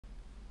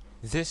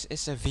This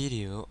is a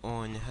video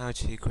on how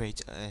to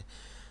create a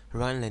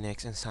run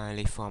Linux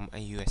entirely from a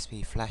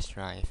USB flash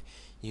drive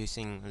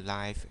using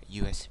live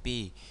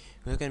USB.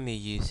 We're going to be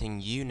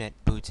using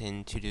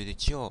UNetBootin to do the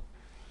job.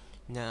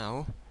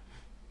 Now,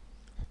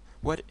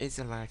 what is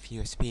a live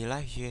USB?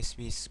 Live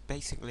USB is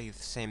basically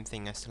the same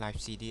thing as live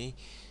CD,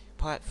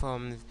 apart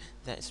from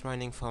that's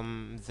running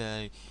from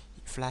the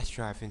flash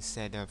drive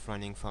instead of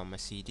running from a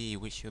CD,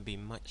 which will be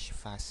much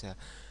faster.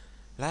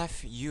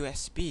 Live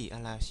USB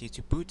allows you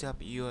to boot up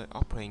your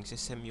operating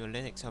system, your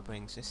Linux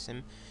operating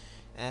system,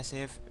 as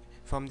if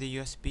from the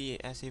USB,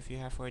 as if you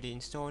have already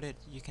installed it.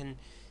 You can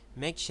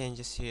make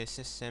changes to your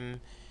system,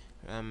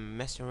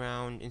 mess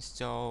around,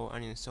 install,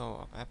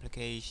 uninstall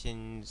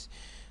applications,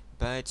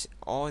 but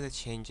all the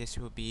changes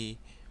will be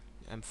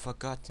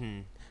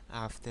forgotten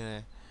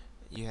after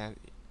you have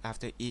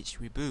after each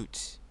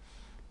reboot.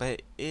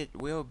 But it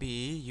will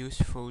be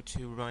useful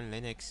to run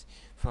Linux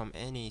from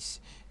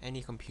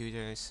any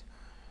computers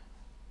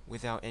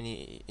without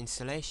any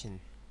installation.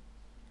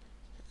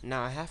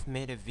 Now I have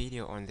made a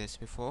video on this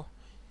before.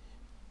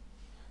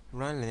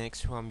 Run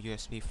Linux from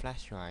USB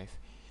flash drive.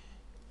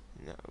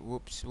 No,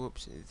 whoops.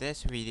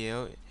 This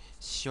video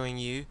is showing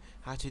you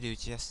how to do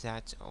just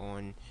that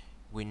on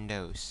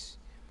Windows.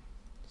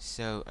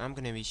 So I'm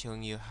gonna be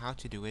showing you how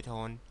to do it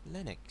on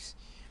Linux.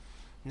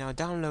 Now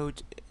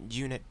download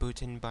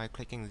UNetBootin by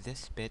clicking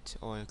this bit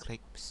or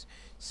click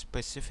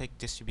specific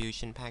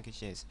distribution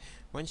packages.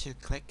 Once you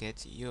click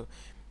it,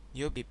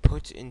 you'll be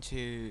put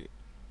into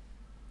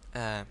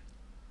there'll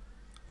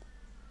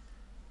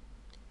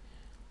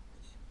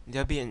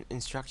be an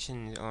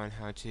instruction on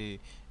how to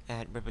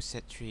add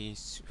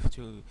repositories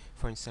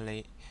for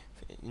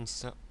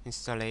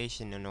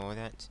installation and all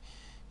that.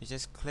 You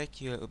just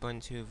click your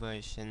Ubuntu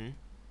version,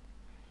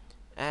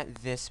 add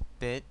this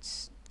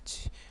bit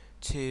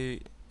to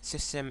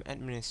system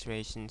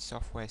administration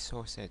software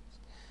sources,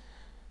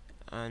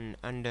 and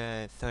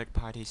under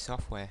third-party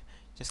software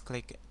just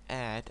click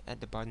add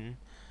at the button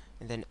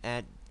and then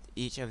add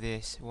each of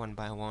these one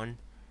by one,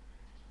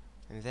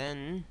 and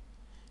then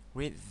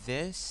read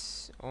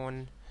this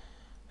on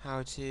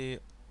how to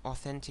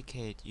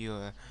authenticate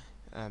your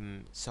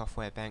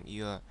software bank,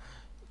 your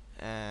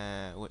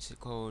what's it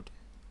called,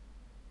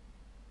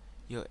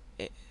 your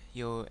apt,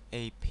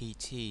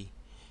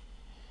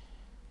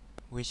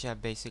 which are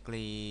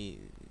basically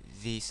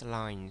these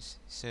lines.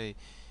 So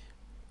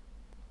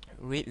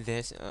read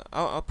this.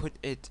 I'll put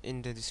it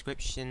in the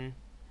description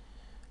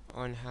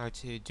on how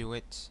to do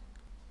it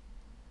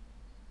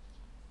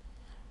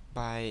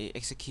by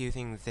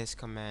executing this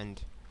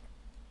command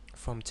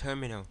from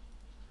terminal,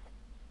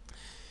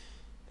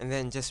 and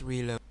then just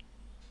reload.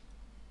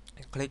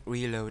 Click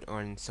reload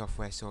on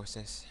software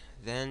sources,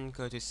 then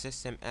go to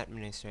system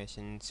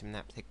administration,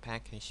 synaptic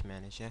package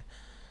manager.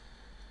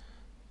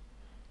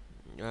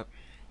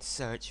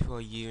 Search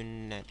for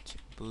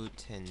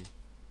UNetBootin,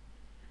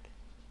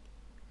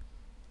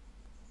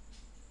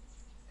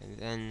 and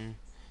then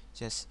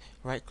just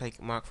right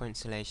click, mark for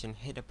installation,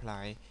 hit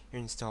apply. You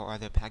install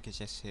other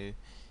packages to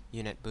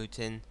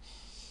UNetBootin,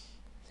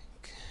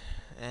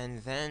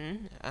 and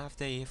then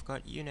after you've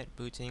got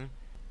UNetBootin,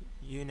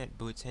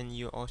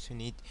 you also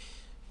need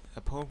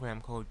a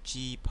program called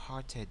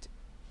Gparted.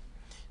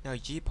 Now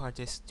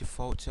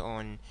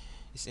Gparted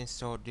is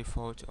installed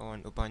default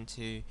on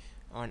Ubuntu.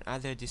 On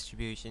other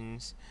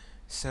distributions,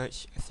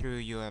 search through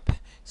your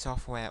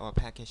software or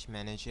package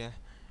manager,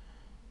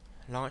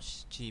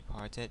 launch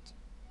Gparted.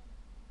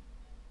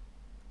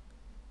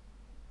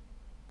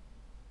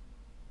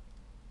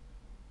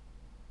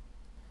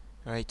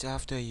 Right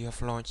after you have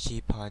launched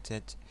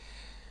Gparted,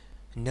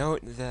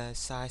 note the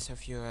size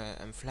of your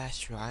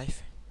flash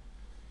drive,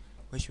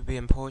 which will be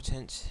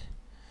important,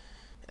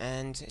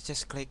 and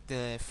just click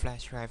the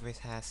flash drive which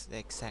has the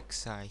exact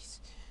size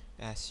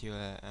as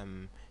your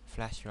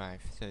flash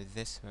drive. So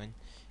this one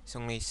is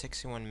only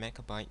 61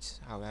 megabytes.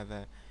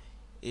 However,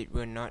 it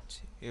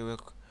won't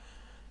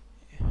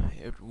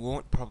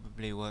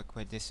probably work,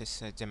 but this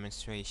is a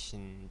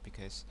demonstration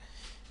because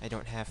I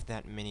don't have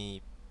that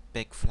many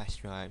big flash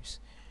drives.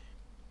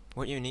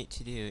 What you need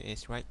to do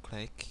is right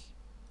click,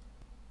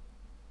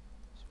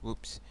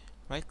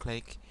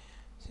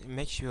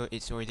 make sure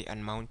it's already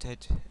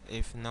unmounted.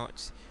 If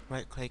not,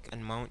 right click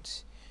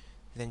unmount,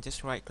 then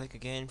just right click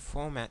again,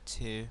 format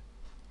to.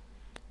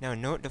 Now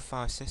note the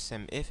file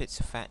system. If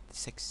it's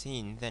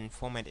FAT16, then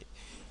format it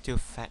to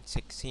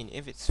FAT16.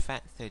 If it's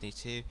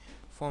FAT32,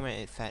 format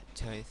it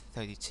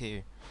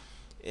FAT32.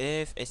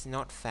 If it's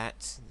not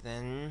FAT,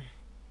 then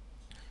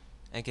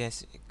I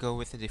guess go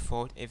with the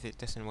default. If it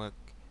doesn't work,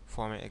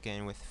 format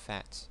again with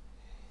FAT.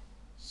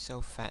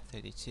 So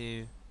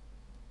FAT32,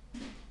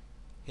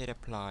 hit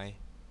apply,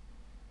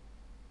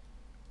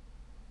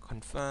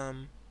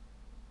 confirm,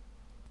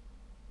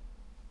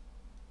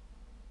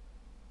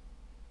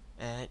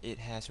 and it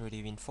has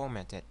already been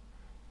formatted.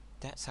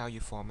 That's how you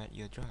format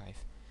your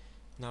drive.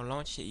 Now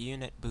launch the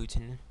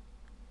UNetBootin.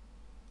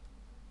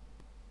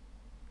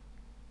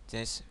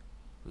 This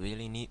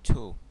really neat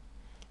tool.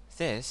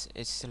 This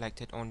is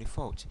selected on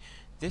default.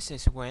 This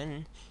is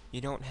when you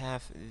don't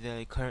have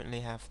currently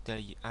have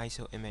the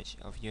ISO image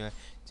of your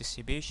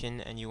distribution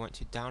and you want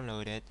to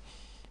download it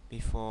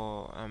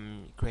before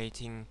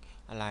creating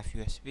a live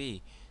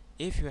USB.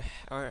 If you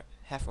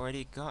have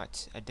already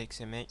got a disk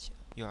image,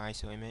 your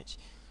ISO image,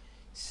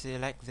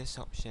 select this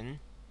option,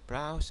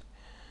 browse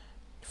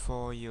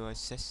for your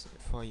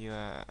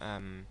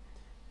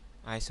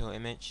ISO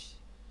image.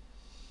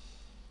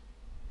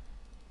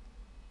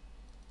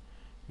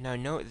 Now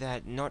note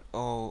that not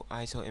all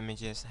ISO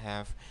images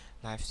have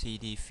live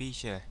CD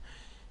feature,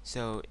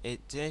 so it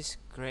is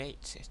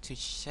great to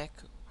check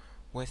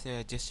with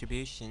a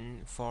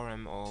distribution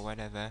forum or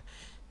whatever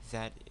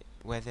that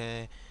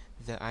whether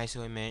the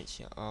ISO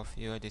image of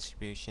your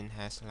distribution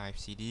has live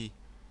CD.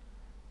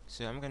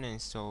 So I'm gonna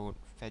install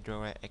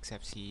Fedora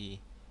XFCE,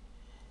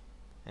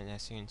 and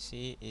as you can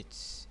see,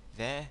 it's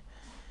there.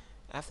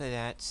 After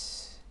that,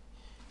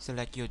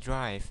 select your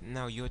drive.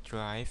 Now your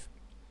drive,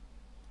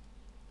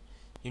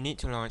 you need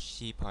to launch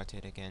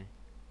Gparted again.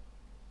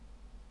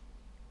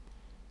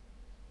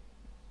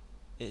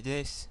 It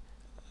is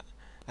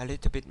a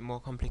little bit more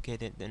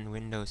complicated than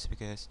Windows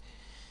because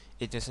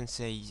it doesn't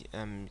say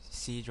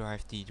C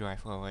drive, D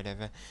drive or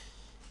whatever.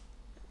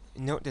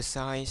 Note the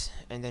size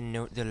and then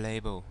note the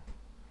label.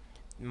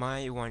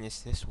 My one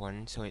is this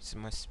one, so it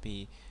must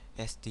be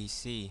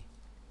SDC,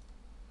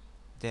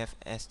 dev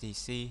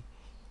SDC,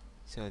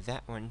 so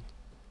that one.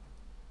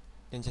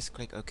 Then just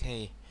click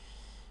OK.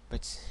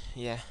 But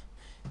yeah,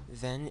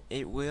 then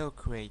it will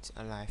create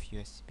a live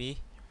USB.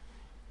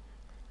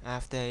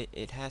 After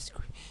it has,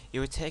 it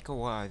will take a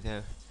while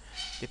though,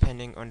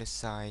 depending on the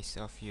size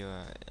of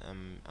your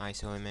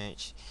ISO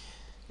image.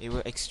 It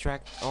will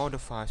extract all the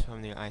files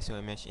from the ISO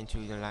image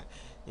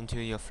into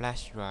your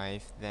flash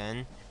drive.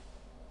 Then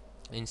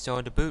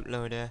install the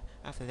bootloader.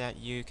 After that,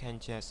 you can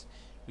just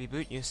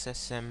reboot your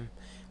system,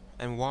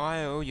 and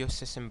while your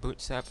system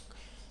boots up,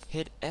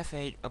 hit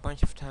F8 a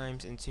bunch of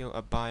times until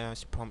a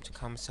BIOS prompt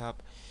comes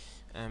up.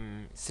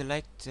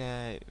 Select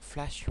the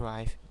flash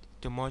drive,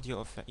 the module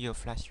of your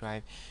flash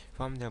drive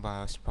from the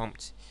BIOS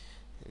prompt.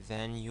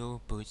 Then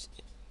you'll boot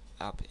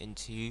up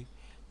into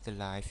the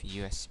live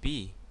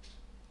USB.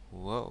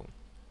 Whoa.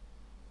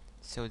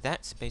 So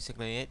that's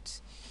basically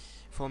it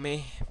for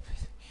me.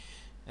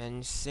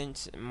 And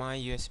since my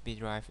USB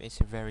drive is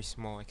very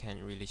small, I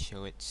can't really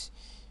show it.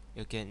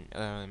 You'll get an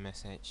error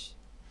message.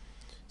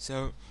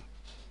 So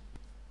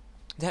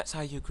that's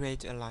how you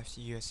create a live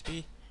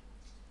USB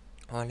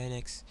on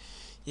Linux.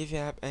 If you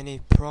have any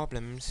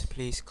problems,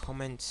 please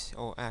comment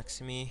or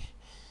ask me.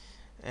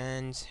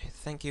 And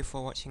thank you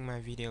for watching my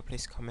video.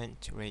 Please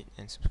comment, rate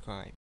and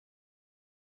subscribe.